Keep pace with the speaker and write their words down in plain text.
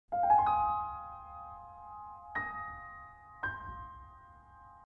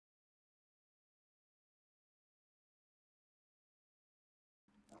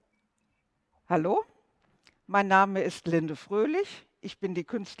Hallo, mein Name ist Linde Fröhlich. Ich bin die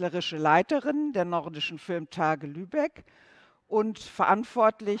künstlerische Leiterin der Nordischen Filmtage Lübeck und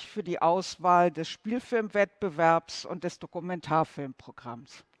verantwortlich für die Auswahl des Spielfilmwettbewerbs und des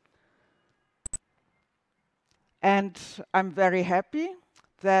Dokumentarfilmprogramms. And I'm very happy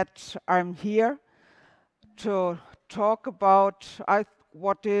that I'm here to talk about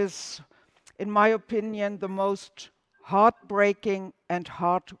what is, in my opinion, the most heartbreaking and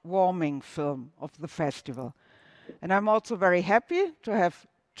heartwarming film of the festival. And I'm also very happy to have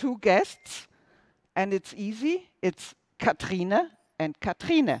two guests, and it's easy. It's Katrine and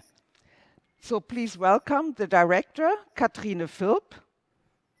Katrine. So please welcome the director, Katrine Philp,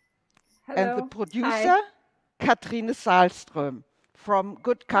 and the producer, Katrine Sahlstrøm, from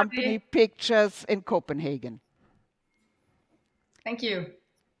Good Company Pictures in Copenhagen. Thank you.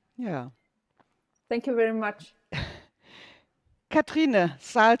 Yeah. Thank you very much. Katrine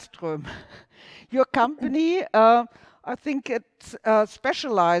Sahlstrøm, your company, I think it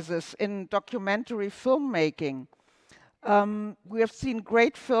specializes in documentary filmmaking. We have seen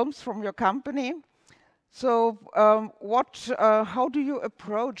great films from your company. So how do you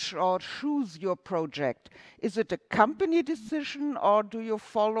approach or choose your project? Is it a company decision, or do you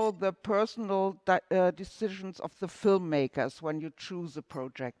follow the personal decisions of the filmmakers when you choose a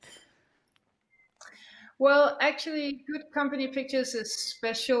project? Well, actually, Good Company Pictures is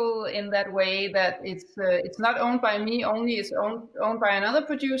special in that way that it's not owned by me only, it's owned by another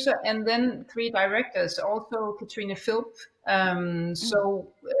producer and then three directors, also Katrine Philp. It's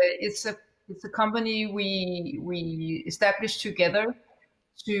a company we established together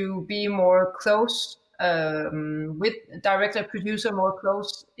to be more close with director producer, more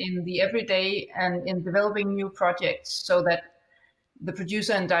close in the everyday and in developing new projects, so that the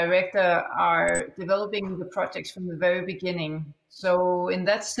producer and director are developing the projects from the very beginning. So in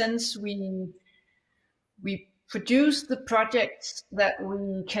that sense, we produce the projects that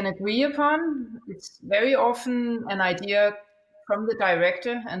we can agree upon. It's very often an idea from the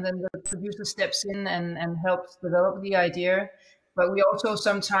director, and then the producer steps in and helps develop the idea. But we also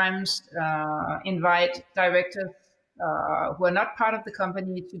sometimes invite directors who are not part of the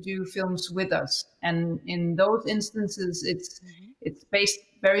company to do films with us. And in those instances, it's based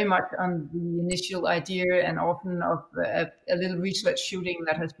very much on the initial idea and often of a little research shooting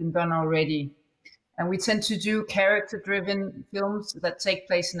that has been done already. And we tend to do character-driven films that take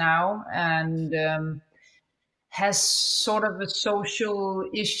place now and has sort of a social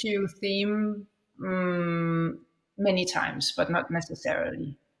issue theme many times, but not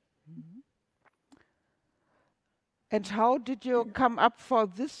necessarily. And how did you come up for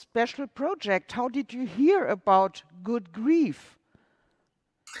this special project? How did you hear about Good Grief?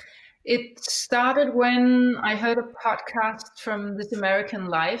 It started when I heard a podcast from This American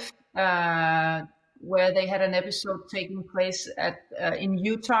Life, where they had an episode taking place in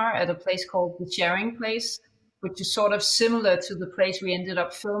Utah at a place called the Sharing Place, which is sort of similar to the place we ended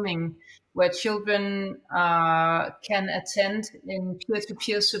up filming, where children can attend in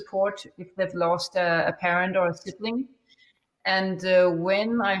peer-to-peer support if they've lost a parent or a sibling. And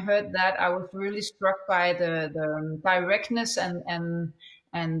when I heard that, I was really struck by the directness and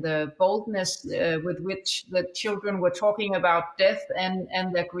the boldness with which the children were talking about death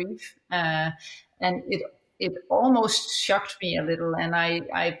and their grief. And it almost shocked me a little. And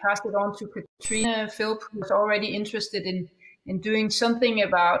I passed it on to Katrine Philp, who was already interested in doing something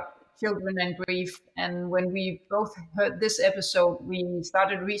about children and grief. And when we both heard this episode, we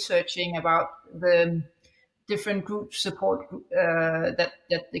started researching about the different group support that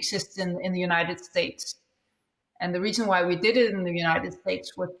exists in the United States. And the reason why we did it in the United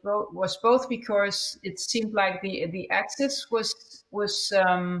States was both because it seemed like the access was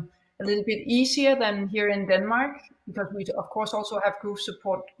a little bit easier than here in Denmark, because we of course also have grief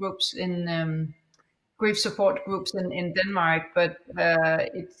support groups in Denmark, but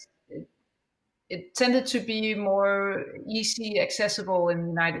it tended to be more easy accessible in the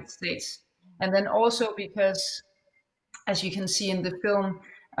United States. And then also because, as you can see in the film,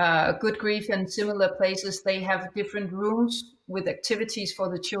 Good Grief and similar places, they have different rooms with activities for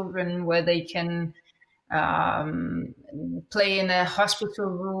the children where they can play in a hospital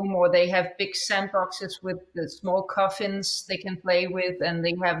room, or they have big sandboxes with the small coffins they can play with, and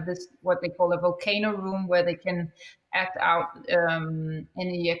they have this what they call a volcano room where they can act out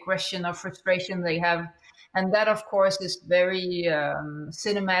any aggression or frustration they have. And that, of course, is very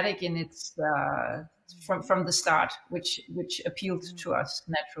cinematic in its from the start, which appealed to us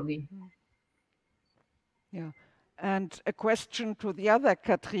naturally. Yeah, And a question to the other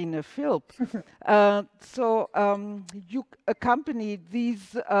Katrine Philp. You accompanied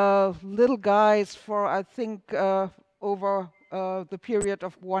these little guys for, I think, over the period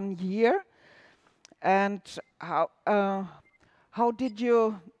of 1 year. And how did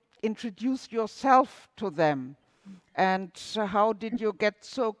you introduce yourself to them? And how did you get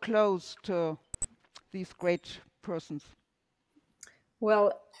so close to these great persons?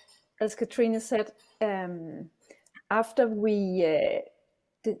 Well, as Katrine said, after we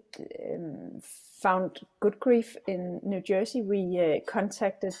found Good Grief in New Jersey, we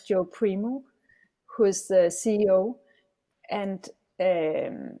contacted Joe Primo, who is the CEO, and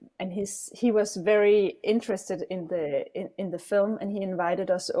he was very interested in the film, and he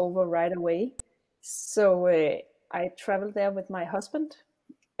invited us over right away. So I traveled there with my husband,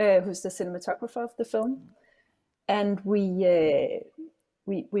 who's the cinematographer of the film, and we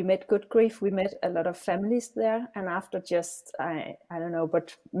met Good Grief. We met a lot of families there, and after just I don't know,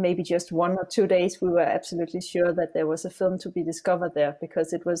 but maybe just 1 or 2 days, we were absolutely sure that there was a film to be discovered there,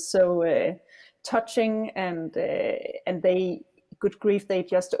 because it was so touching, and they Good Grief, they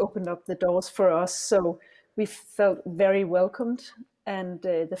just opened up the doors for us, so we felt very welcomed, and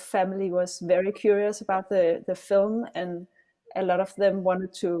the family was very curious about the film, and a lot of them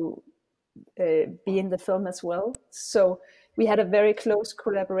wanted to be in the film as well. So we had a very close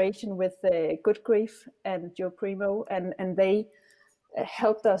collaboration with Good Grief and Joe Primo, and they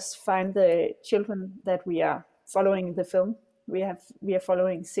helped us find the children that we are following in the film. We are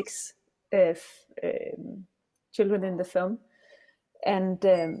following 6 children in the film, and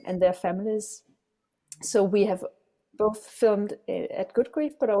their families. So we have both filmed at Good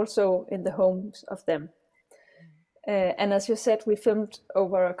Grief, but also in the homes of them. And as you said, we filmed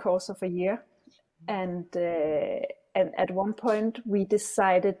over a course of a year, and at one point we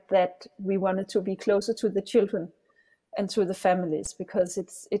decided that we wanted to be closer to the children and to the families, because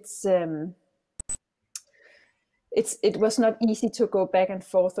it was not easy to go back and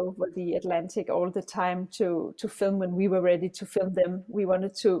forth over the Atlantic all the time to film when we were ready to film them. We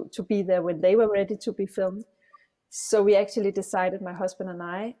wanted to be there when they were ready to be filmed. So we actually decided, my husband and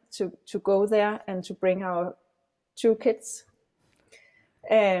I, to go there and to bring our 2 kids.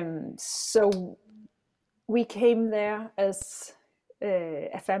 So we came there as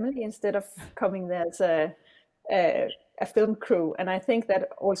a family instead of coming there as a film crew, and I think that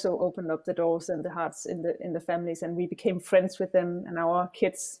also opened up the doors and the hearts in the families, and we became friends with them, and our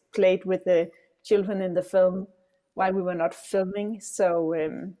kids played with the children in the film while we were not filming. So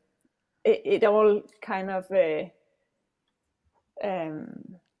it all kind of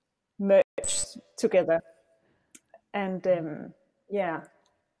merged together, and yeah.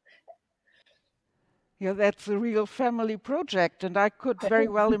 Yeah, that's a real family project, and I could very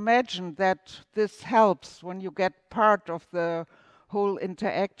well imagine that this helps when you get part of the whole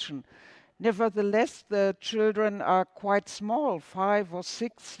interaction. Nevertheless, the children are quite small, 5 or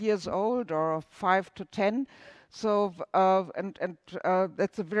 6 years old, or 5 to 10. So,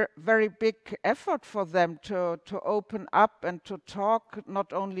 that's a very big effort for them to open up and to talk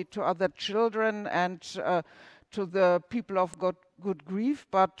not only to other children and to the people of Good Grief,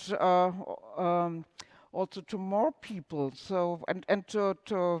 but also to more people. So, and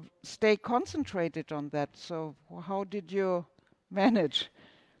to stay concentrated on that. So, how did you manage?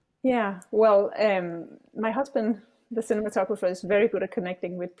 Yeah, well, my husband, the cinematographer, is very good at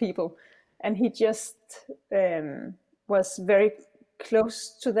connecting with people, and he just was very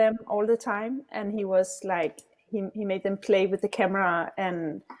close to them all the time, and he was like, he made them play with the camera,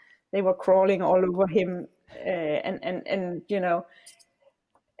 and they were crawling all over him, and you know,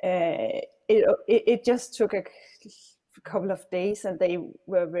 it just took a couple of days, and they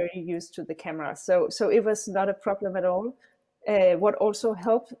were very used to the camera, so it was not a problem at all. What also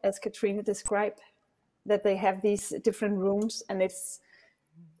helped, as Katrine described, that they have these different rooms, and it's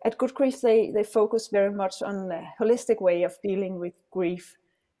at Good Grief they focus very much on a holistic way of dealing with grief.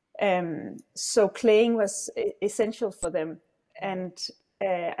 So playing was essential for them, and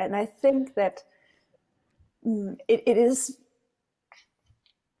I think that it is.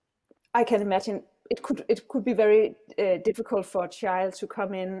 I can imagine it could be very difficult for a child to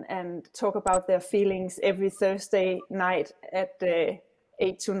come in and talk about their feelings every Thursday night at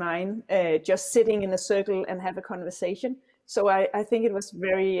 8 to 9, just sitting in a circle and have a conversation. So I think it was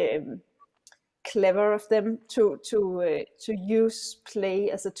very clever of them to use play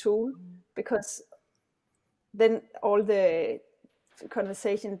as a tool, because then all the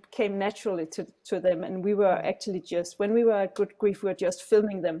conversation came naturally to them, and we were actually just, when we were at Good Grief, we were just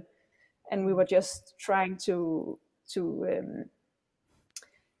filming them, and we were just trying to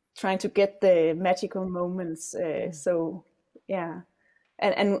trying to get the magical moments. So yeah,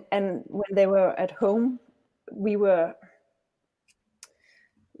 and when they were at home, we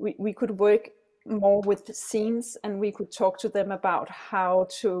could work more with the scenes, and we could talk to them about how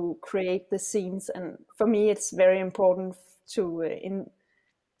to create the scenes. And for me, it's very important to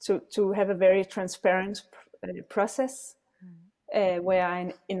have a very transparent process, where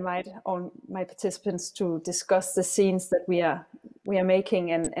I invite all my participants to discuss the scenes that we are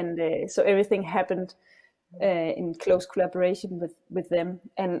making, and so everything happened in close collaboration with them.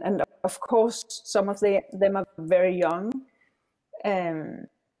 And of course, some of them are very young,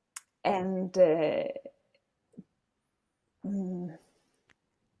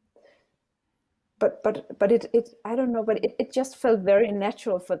 but it I don't know, but it just felt very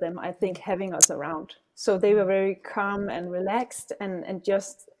natural for them, I think, having us around. So they were very calm and relaxed, and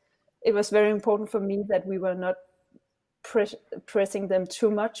just, it was very important for me that we were not pressing them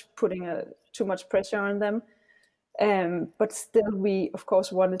too much, putting too much pressure on them, but still we of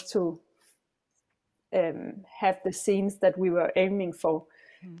course wanted to have the scenes that we were aiming for.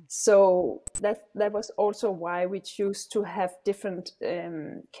 So that was also why we choose to have different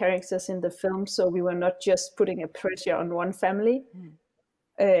characters in the film, so we were not just putting a pressure on one family,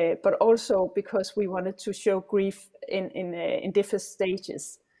 but also because we wanted to show grief in different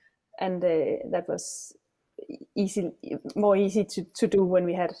stages, and that was more easy to do when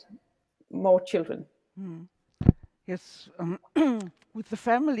we had more children. Yes, with the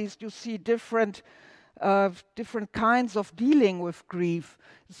families you see different kinds of dealing with grief,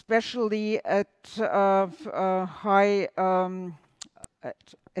 especially at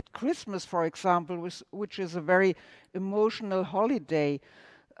Christmas, for example, which is a very emotional holiday.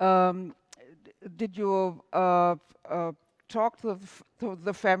 Did you talk to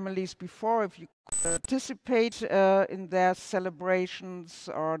the families before, if you participate in their celebrations,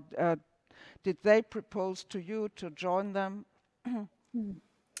 or did they propose to you to join them?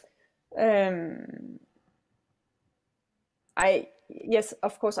 Yes,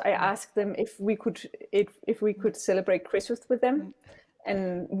 of course, I asked them if we could celebrate Christmas with them,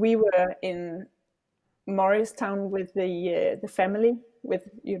 and we were in Morristown with the family, with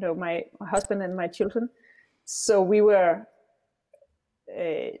my husband and my children. So we were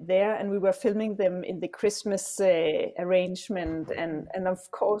there, and we were filming them in the Christmas arrangement, and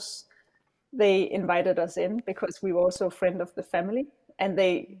of course they invited us in because we were also a friend of the family, and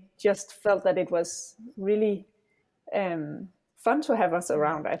they just felt that it was really fun to have us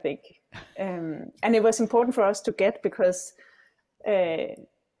around, I think. And it was important for us to get, because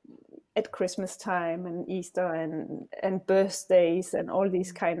at Christmas time and Easter and birthdays and all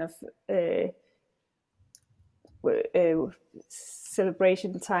these kind of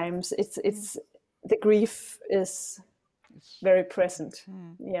celebration times, it's the grief is very present.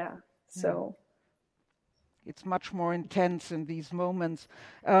 Yeah, so it's much more intense in these moments.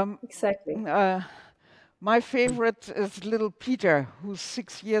 Exactly. My favorite is little Peter, who's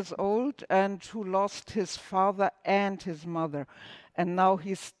 6 years old and who lost his father and his mother. And now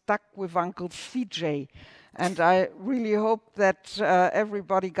he's stuck with Uncle CJ. And I really hope that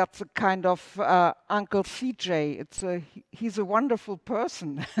everybody got a kind of Uncle CJ. He's a wonderful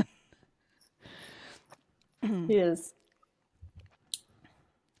person. He is.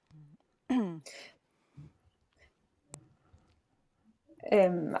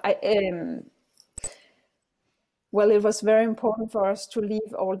 Well, it was very important for us to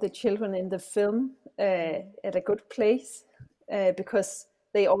leave all the children in the film at a good place, because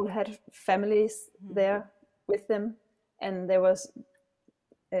they all had families there with them, and there was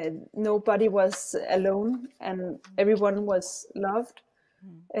nobody was alone, and everyone was loved.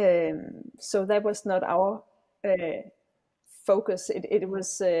 So that was not our focus. It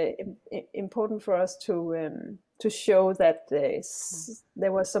was important for us to show that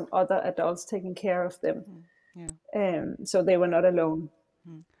there were some other adults taking care of them. So they were not alone.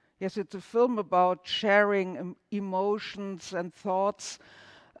 Yes, it's a film about sharing emotions and thoughts,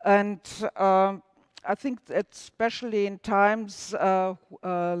 and I think that especially in times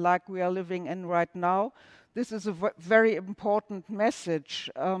like we are living in right now, this is a very important message.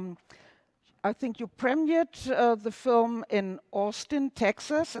 I think you premiered the film in Austin,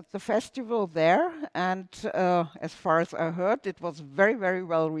 Texas, at the festival there, and as far as I heard, it was very, very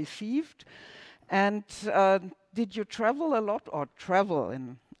well received. And did you travel a lot, or travel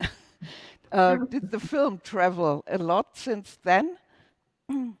in? Did the film travel a lot since then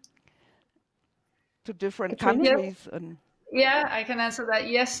to different countries? Yeah, I can answer that.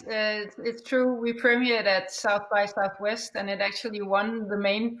 Yes, it's true. We premiered at South by Southwest, and it actually won the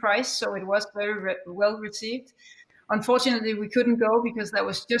main prize, so it was very well received. unfortunately, we couldn't go because that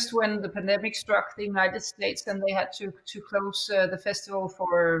was just when the pandemic struck the United States, and they had to close the festival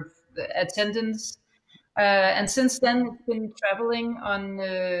for the attendance. And since then, it's been traveling on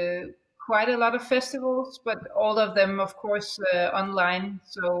quite a lot of festivals, but all of them, of course, online.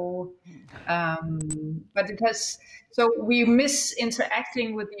 So, but it has. So we miss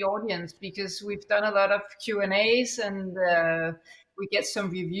interacting with the audience because we've done a lot of Q&As and we get some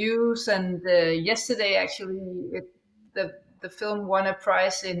reviews. And yesterday, actually, the film won a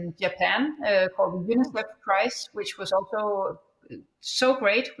prize in Japan called the UNICEF Prize, which was also so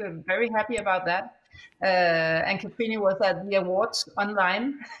great. We're very happy about that. And Katrine was at the awards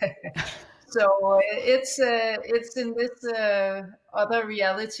online. So it's in this other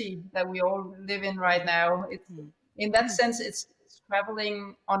reality that we all live in right now. It's, in that sense, it's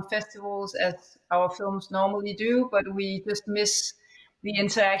traveling on festivals as our films normally do, but we just miss the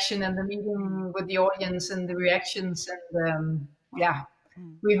interaction and the meeting with the audience and the reactions. And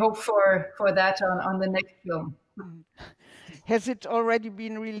we hope for that on the next film. Has it already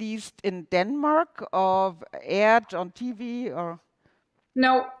been released in Denmark or aired on TV or?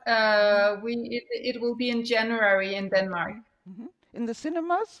 No, it will be in January in Denmark. In the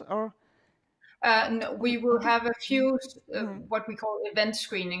cinemas or? No, we will have a few what we call event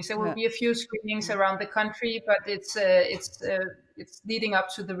screenings. There will be a few screenings around the country, but it's leading up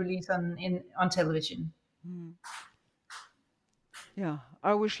to the release on television. Yeah,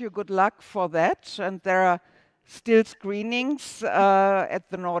 I wish you good luck for that. And there are still screenings at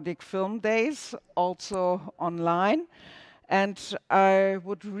the Nordic Film Days, also online. And I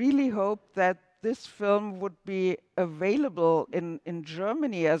would really hope that this film would be available in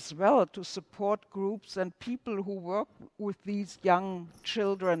Germany as well to support groups and people who work with these young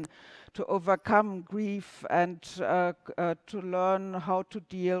children to overcome grief and to learn how to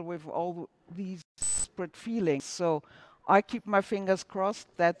deal with all these disparate feelings. So I keep my fingers crossed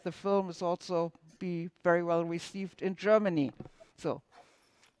that the film is also be very well received in Germany. So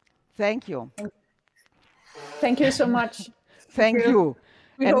thank you. Thank you so much. Thank you.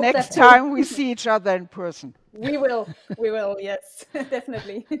 We and hope next that time we see each other in person. We will, yes,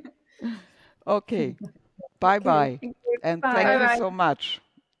 definitely. Okay. Bye-bye. And Bye. thank you so much.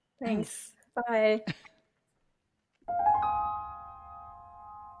 Thanks. Bye.